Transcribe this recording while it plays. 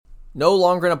No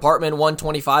longer an apartment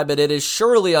 125, but it is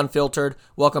surely unfiltered.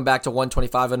 Welcome back to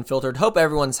 125 Unfiltered. Hope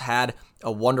everyone's had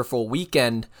a wonderful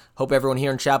weekend. Hope everyone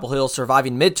here in Chapel Hill is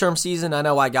surviving midterm season. I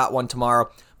know I got one tomorrow,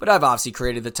 but I've obviously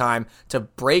created the time to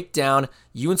break down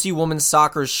UNC women's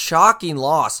soccer's shocking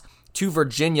loss to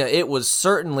Virginia. It was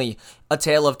certainly a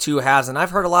tale of two halves, and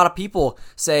I've heard a lot of people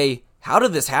say, how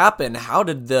did this happen? How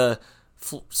did the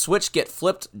switch get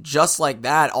flipped just like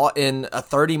that in a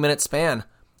 30-minute span?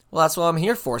 Well, that's what I'm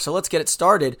here for, so let's get it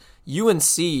started.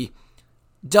 UNC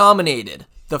dominated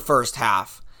the first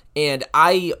half, and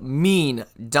I mean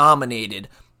dominated.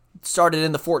 Started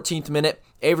in the 14th minute.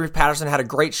 Avery Patterson had a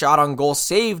great shot on goal,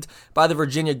 saved by the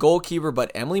Virginia goalkeeper, but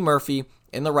Emily Murphy,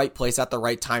 in the right place at the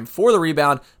right time for the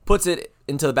rebound, puts it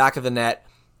into the back of the net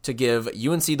to give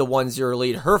UNC the 1-0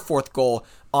 lead, her fourth goal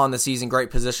on the season.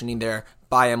 Great positioning there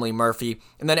by Emily Murphy.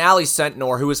 And then Allie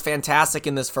Sentnor, who was fantastic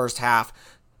in this first half.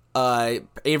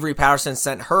 Avery Patterson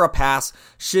sent her a pass.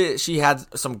 She had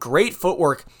some great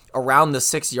footwork around the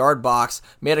 6-yard box,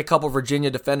 made a couple Virginia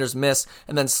defenders miss,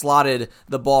 and then slotted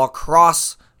the ball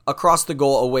across the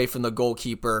goal away from the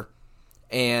goalkeeper.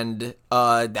 And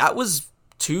that was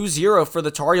 2-0 for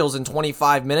the Tar Heels in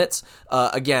 25 minutes.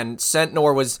 Again,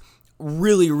 Sentnor was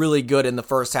really, really good in the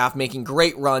first half, making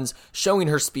great runs, showing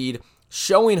her speed,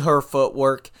 showing her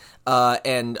footwork,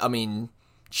 and I mean,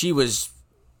 she was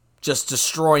just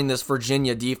destroying this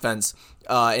Virginia defense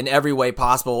in every way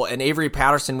possible. And Avery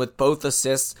Patterson with both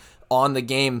assists on the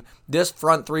game. This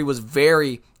front three was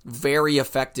very, very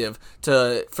effective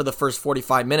for the first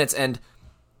 45 minutes. And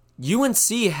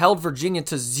UNC held Virginia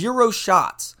to 0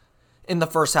 shots in the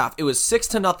first half. It was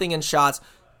 6-0 in shots,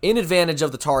 in advantage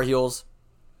of the Tar Heels.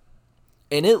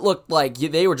 And it looked like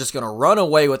they were just going to run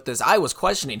away with this. I was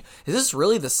questioning, is this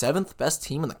really the 7th best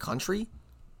team in the country?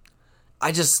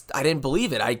 I didn't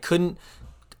believe it. I thought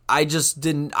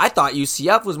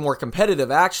UCF was more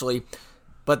competitive, actually.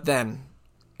 But then,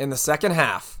 in the second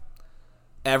half,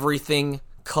 everything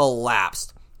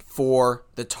collapsed for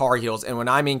the Tar Heels. And when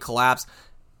I mean collapse,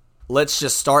 let's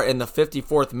just start in the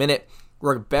 54th minute.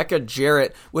 Rebecca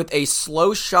Jarrett with a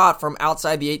slow shot from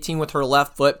outside the 18 with her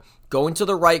left foot, going to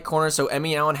the right corner, so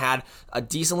Emmy Allen had a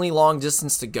decently long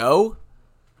distance to go.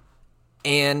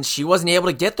 And she wasn't able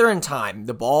to get there in time.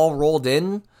 The ball rolled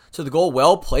in to the goal,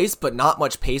 well placed, but not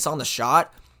much pace on the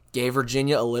shot. Gave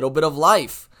Virginia a little bit of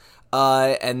life.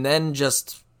 And then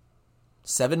just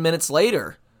 7 minutes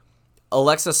later,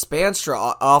 Alexa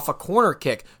Spanstra off a corner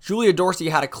kick. Julia Dorsey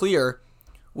had a clear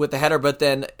with the header, but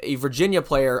then a Virginia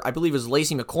player, I believe it was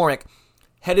Lacey McCormick,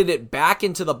 headed it back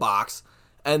into the box.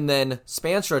 And then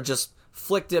Spanstra just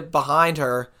flicked it behind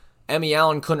her. Emmy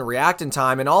Allen couldn't react in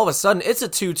time, and all of a sudden, it's a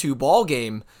 2-2 ball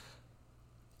game.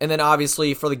 And then,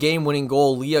 obviously, for the game-winning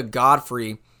goal, Leah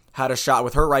Godfrey had a shot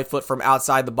with her right foot from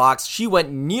outside the box. She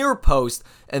went near post,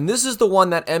 and this is the one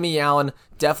that Emmy Allen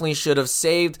definitely should have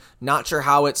saved. Not sure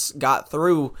how it's got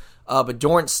through, but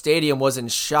Dorrance Stadium was in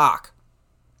shock.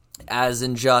 As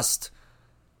in just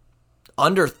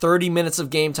under 30 minutes of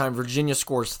game time, Virginia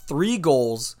scores 3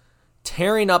 goals,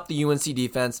 tearing up the UNC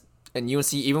defense. And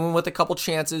UNC, even with a couple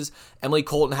chances, Emily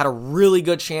Colton had a really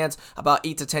good chance about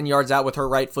 8 to 10 yards out with her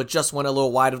right foot, just went a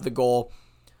little wide of the goal.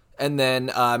 And then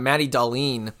Maddie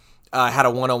Darlene had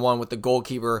a one-on-one with the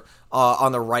goalkeeper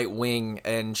on the right wing,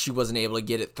 and she wasn't able to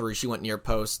get it through. She went near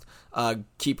post.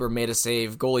 Keeper made a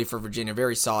save. Goalie for Virginia,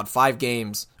 very solid. 5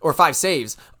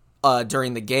 saves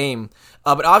during the game.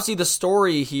 But obviously the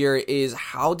story here is,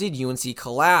 how did UNC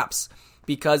collapse?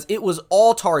 Because it was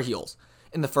all Tar Heels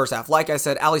in the first half. Like I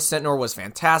said, Allie Sentnor was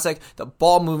fantastic. The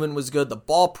ball movement was good. The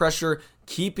ball pressure,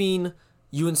 keeping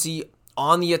UNC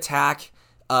on the attack.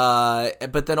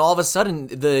 But then all of a sudden,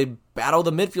 the battle of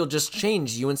the midfield just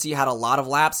changed. UNC had a lot of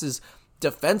lapses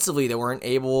defensively. They weren't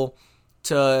able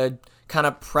to kind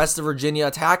of press the Virginia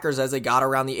attackers as they got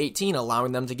around the 18,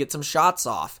 allowing them to get some shots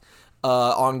off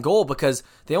on goal, because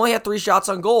they only had 3 shots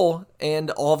on goal, and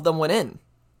all of them went in.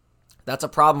 That's a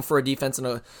problem for a defense and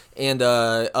a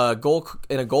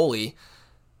goalie.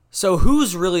 So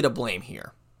who's really to blame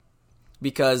here?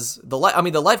 Because the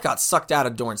life got sucked out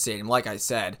of Dorrance Stadium. Like I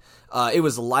said, it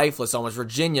was lifeless almost.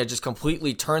 Virginia just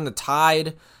completely turned the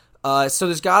tide. So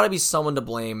there's got to be someone to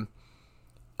blame.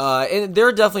 And there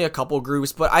are definitely a couple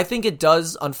groups, but I think it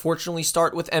does unfortunately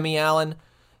start with Emmy Allen.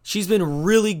 She's been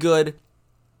really good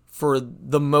for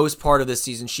the most part of this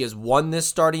season. She has won this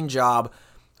starting job.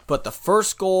 But the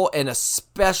first goal, and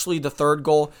especially the third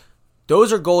goal,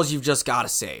 those are goals you've just got to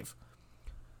save.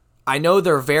 I know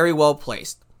they're very well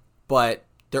placed, but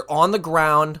they're on the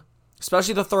ground,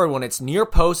 especially the third one. It's near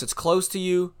post, it's close to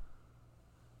you.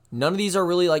 None of these are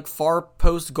really like far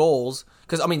post goals,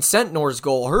 Because, I mean, Sentnor's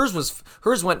goal,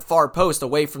 hers went far post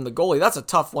away from the goalie. That's a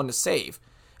tough one to save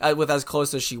with as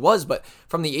close as she was. But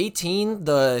from the 18,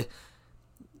 the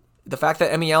fact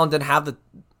that Emmy Allen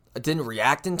didn't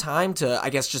react in time to, I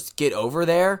guess, just get over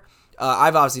there.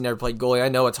 I've obviously never played goalie. I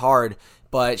know it's hard,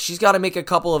 but she's got to make a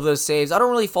couple of those saves. I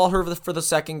don't really fault her for the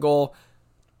second goal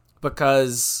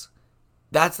because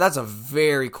that's a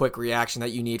very quick reaction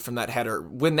that you need from that header.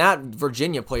 When that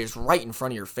Virginia play is right in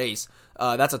front of your face,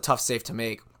 that's a tough save to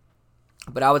make.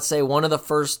 But I would say one of the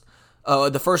first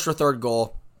or third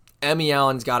goal, Emmy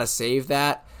Allen's got to save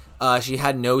that. She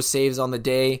had no saves on the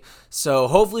day, so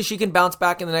hopefully she can bounce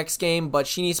back in the next game, but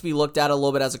she needs to be looked at a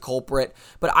little bit as a culprit.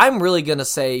 But I'm really going to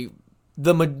say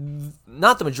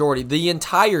not the majority, the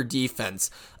entire defense,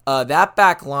 that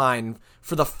back line,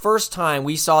 for the first time,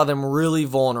 we saw them really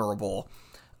vulnerable.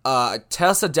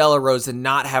 Tessa Delarose did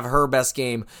not have her best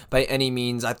game by any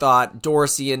means. I thought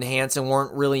Dorsey and Hansen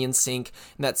weren't really in sync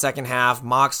in that second half.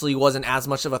 Moxley wasn't as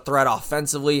much of a threat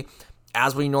offensively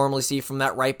as we normally see from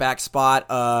that right back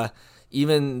spot.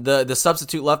 Even the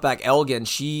substitute left back, Elgin,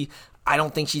 I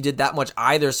don't think she did that much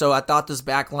either. So I thought this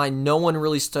back line, no one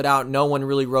really stood out. No one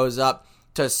really rose up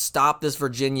to stop this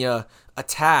Virginia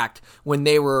attack when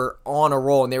they were on a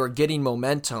roll and they were getting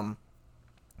momentum.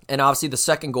 And obviously the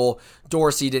second goal,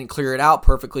 Dorsey didn't clear it out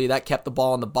perfectly. That kept the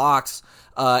ball in the box.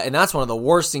 And that's one of the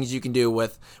worst things you can do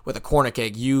with a corner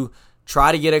kick. You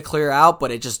try to get it clear out,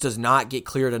 but it just does not get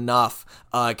cleared enough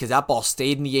because that ball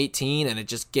stayed in the 18 and it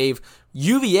just gave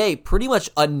UVA pretty much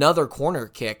another corner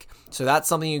kick. So that's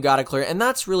something you got to clear. And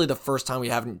that's really the first time we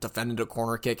haven't defended a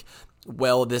corner kick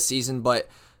well this season. But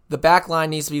the back line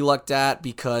needs to be looked at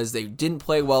because they didn't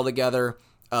play well together.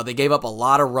 They gave up a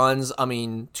lot of runs. I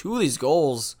mean, 2 of these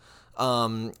goals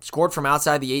scored from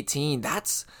outside the 18.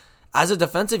 That's, as a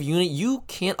defensive unit, you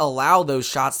can't allow those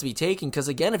shots to be taken because,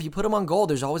 again, if you put them on goal,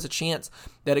 there's always a chance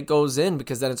that it goes in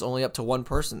because then it's only up to one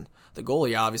person, the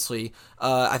goalie, obviously.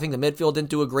 I think the midfield didn't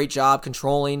do a great job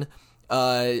controlling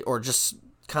or just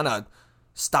kind of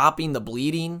stopping the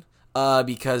bleeding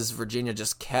because Virginia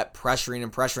just kept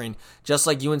pressuring, just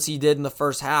like UNC did in the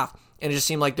first half. And it just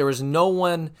seemed like there was no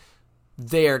one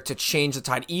there to change the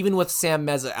tide. Even with Sam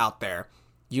Meza out there,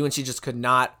 UNC just could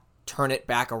not turn it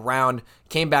back around,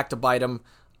 came back to bite them.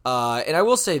 And I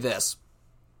will say this,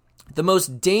 the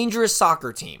most dangerous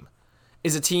soccer team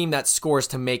is a team that scores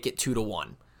to make it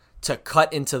 2-1, to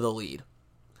cut into the lead.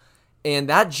 And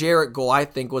that Jarrett goal, I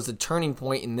think, was the turning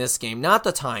point in this game, not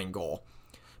the tying goal.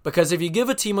 Because if you give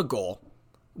a team a goal,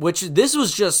 which this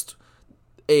was just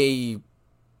a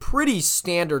pretty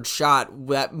standard shot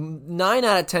that 9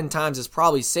 out of 10 times is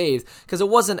probably saved because it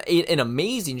wasn't an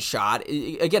amazing shot.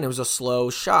 Again, it was a slow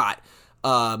shot.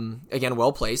 Again,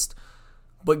 well placed.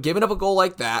 But giving up a goal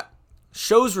like that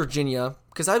shows Virginia,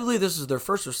 because I believe this was their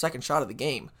first or second shot of the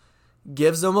game,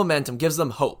 gives them momentum, gives them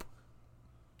hope.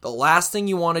 The last thing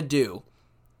you want to do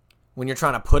when you're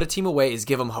trying to put a team away is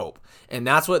give them hope. And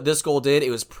that's what this goal did.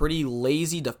 It was pretty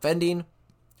lazy defending,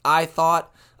 I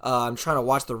thought. I'm trying to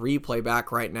watch the replay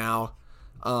back right now.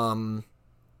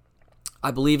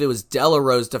 I believe it was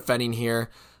Delarose defending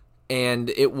here, and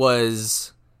it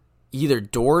was either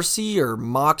Dorsey or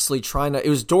Moxley it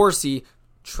was Dorsey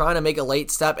trying to make a late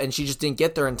step, and she just didn't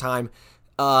get there in time.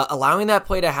 Allowing that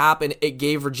play to happen, it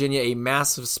gave Virginia a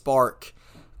massive spark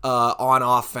on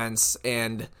offense,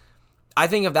 and I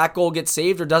think if that goal gets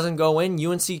saved or doesn't go in,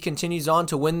 UNC continues on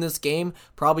to win this game,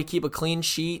 probably keep a clean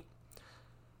sheet.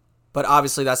 But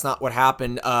obviously that's not what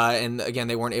happened, and again,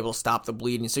 they weren't able to stop the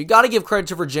bleeding. So you got to give credit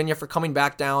to Virginia for coming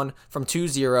back down from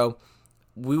 2-0.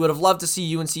 We would have loved to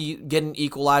see UNC get an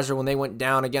equalizer when they went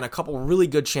down. Again, a couple really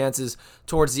good chances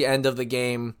towards the end of the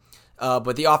game,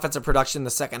 but the offensive production in the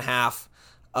second half,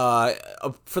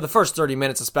 for the first 30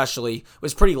 minutes especially,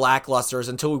 was pretty lackluster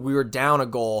until we were down a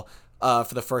goal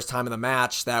for the first time in the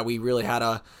match that we really had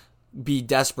to be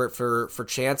desperate for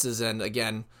chances. And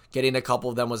again, getting a couple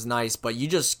of them was nice, but you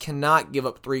just cannot give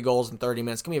up 3 goals in 30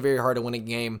 minutes. It's going to be very hard to win a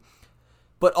game.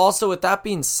 But also, with that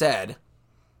being said,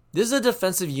 this is a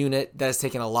defensive unit that has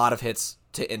taken a lot of hits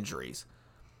to injuries.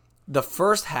 The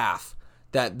first half,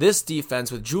 that this defense,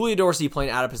 with Julia Dorsey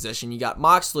playing out of position, you got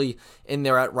Moxley in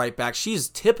there at right back. She's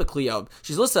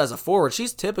listed as a forward.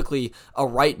 She's typically a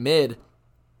right mid.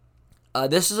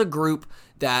 This is a group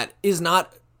that is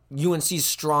not UNC's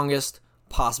strongest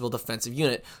possible defensive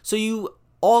unit. So you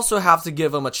also have to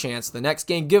give them a chance the next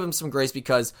game, give them some grace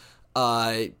because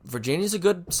Virginia's a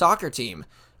good soccer team.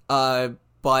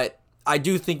 But I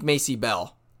do think Macy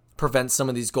Bell prevents some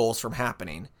of these goals from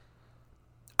happening.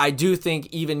 I do think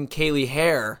even Kaylee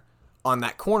Hare on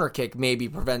that corner kick maybe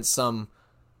prevents some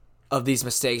of these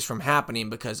mistakes from happening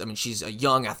because, she's a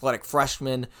young athletic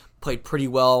freshman, played pretty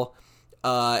well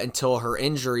until her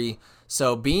injury.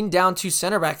 So being down 2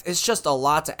 center backs, it's just a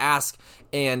lot to ask.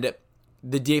 And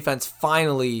the defense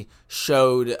finally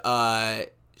showed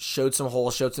some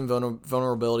holes, showed some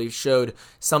vulnerability, showed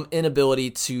some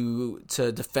inability to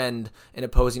defend an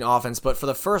opposing offense. But for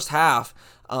the first half,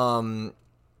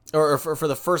 or for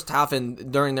the first half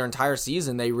and during their entire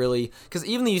season, they really, because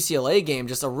even the UCLA game,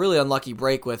 just a really unlucky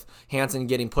break with Hansen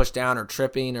getting pushed down or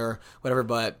tripping or whatever,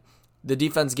 but the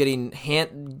defense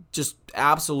getting just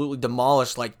absolutely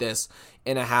demolished like this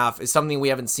in a half is something we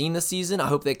haven't seen this season. I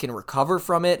hope they can recover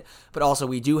from it, but also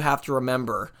we do have to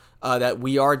remember that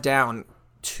we are down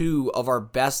 2 of our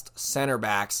best center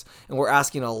backs, and we're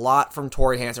asking a lot from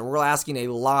Tori Hansen. We're asking a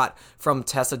lot from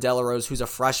Tessa Delarose, who's a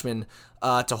freshman,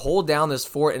 to hold down this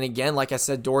fort. And again, like I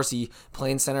said, Dorsey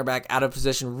playing center back out of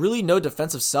position. Really no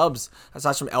defensive subs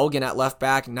aside from Elgin at left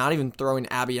back, not even throwing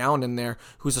Abby Allen in there,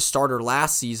 who's a starter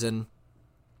last season.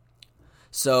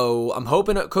 So I'm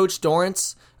hoping that Coach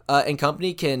Dorrance and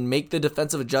company can make the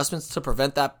defensive adjustments to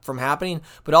prevent that from happening.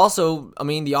 But also,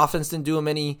 the offense didn't do them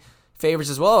any favors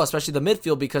as well, especially the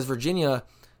midfield, because Virginia,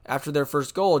 after their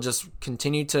first goal, just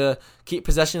continued to keep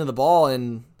possession of the ball,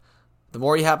 and the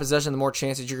more you have possession, the more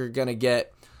chances you're going to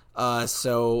get.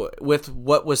 So with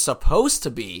what was supposed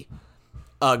to be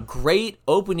a great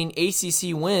opening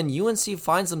ACC win, UNC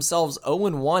finds themselves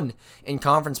 0-1 in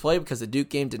conference play because the Duke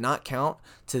game did not count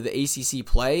to the ACC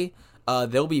play.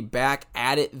 They'll be back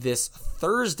at it this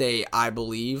Thursday, I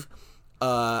believe.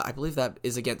 I believe that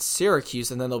is against Syracuse,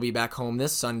 and then they'll be back home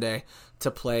this Sunday to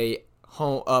play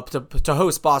home to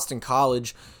host Boston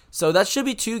College. So that should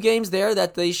be 2 games there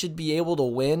that they should be able to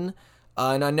win.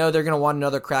 And I know they're going to want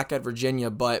another crack at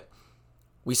Virginia, but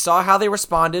we saw how they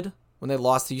responded when they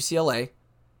lost to UCLA.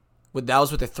 That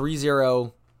was with a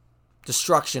 3-0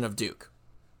 destruction of Duke.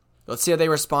 Let's see how they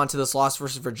respond to this loss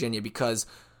versus Virginia, because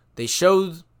they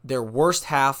showed their worst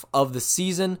half of the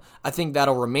season. I think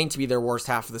that'll remain to be their worst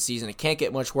half of the season. It can't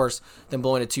get much worse than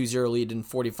blowing a 2-0 lead in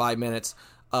 45 minutes.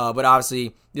 But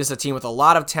obviously, this is a team with a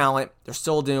lot of talent. They're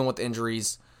still dealing with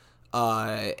injuries.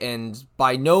 And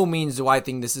by no means do I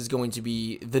think this is going to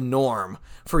be the norm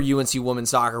for UNC women's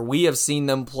soccer. We have seen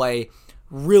them play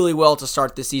really well to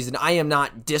start this season. I am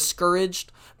not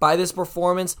discouraged by this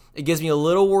performance. It gives me a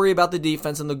little worry about the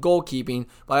defense and the goalkeeping,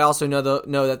 but I also know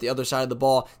that the other side of the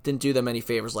ball didn't do them any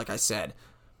favors, like I said.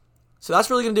 So that's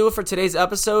really going to do it for today's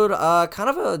episode.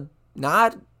 Obviously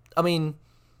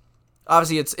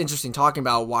it's interesting talking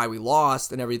about why we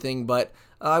lost and everything, but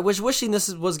I was wishing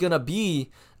this was going to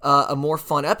be a more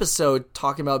fun episode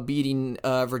talking about beating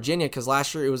Virginia, because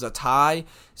last year it was a tie,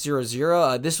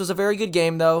 0-0. This was a very good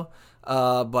game, though,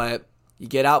 but you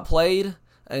get outplayed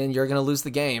and you're going to lose the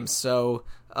game. So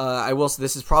I will say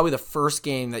this is probably the first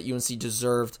game that UNC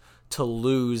deserved to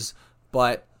lose,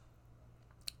 but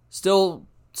still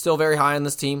very high on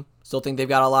this team. Still think they've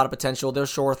got a lot of potential. They'll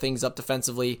shore things up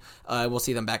defensively. We'll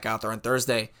see them back out there on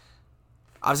Thursday.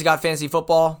 Obviously got fantasy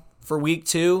football for week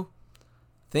 2.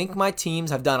 Think my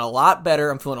teams have done a lot better.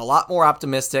 I'm feeling a lot more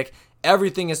optimistic.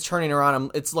 Everything is turning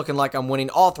around. It's looking like I'm winning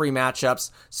all 3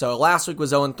 matchups. So last week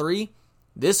was 0-3.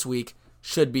 This week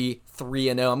should be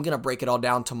 3-0. I'm going to break it all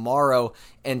down tomorrow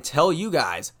and tell you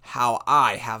guys how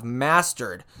I have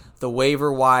mastered the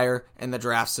waiver wire and the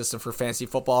draft system for fantasy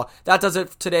football. That does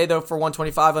it today, though, for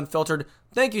 125 Unfiltered.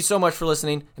 Thank you so much for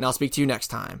listening, and I'll speak to you next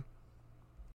time.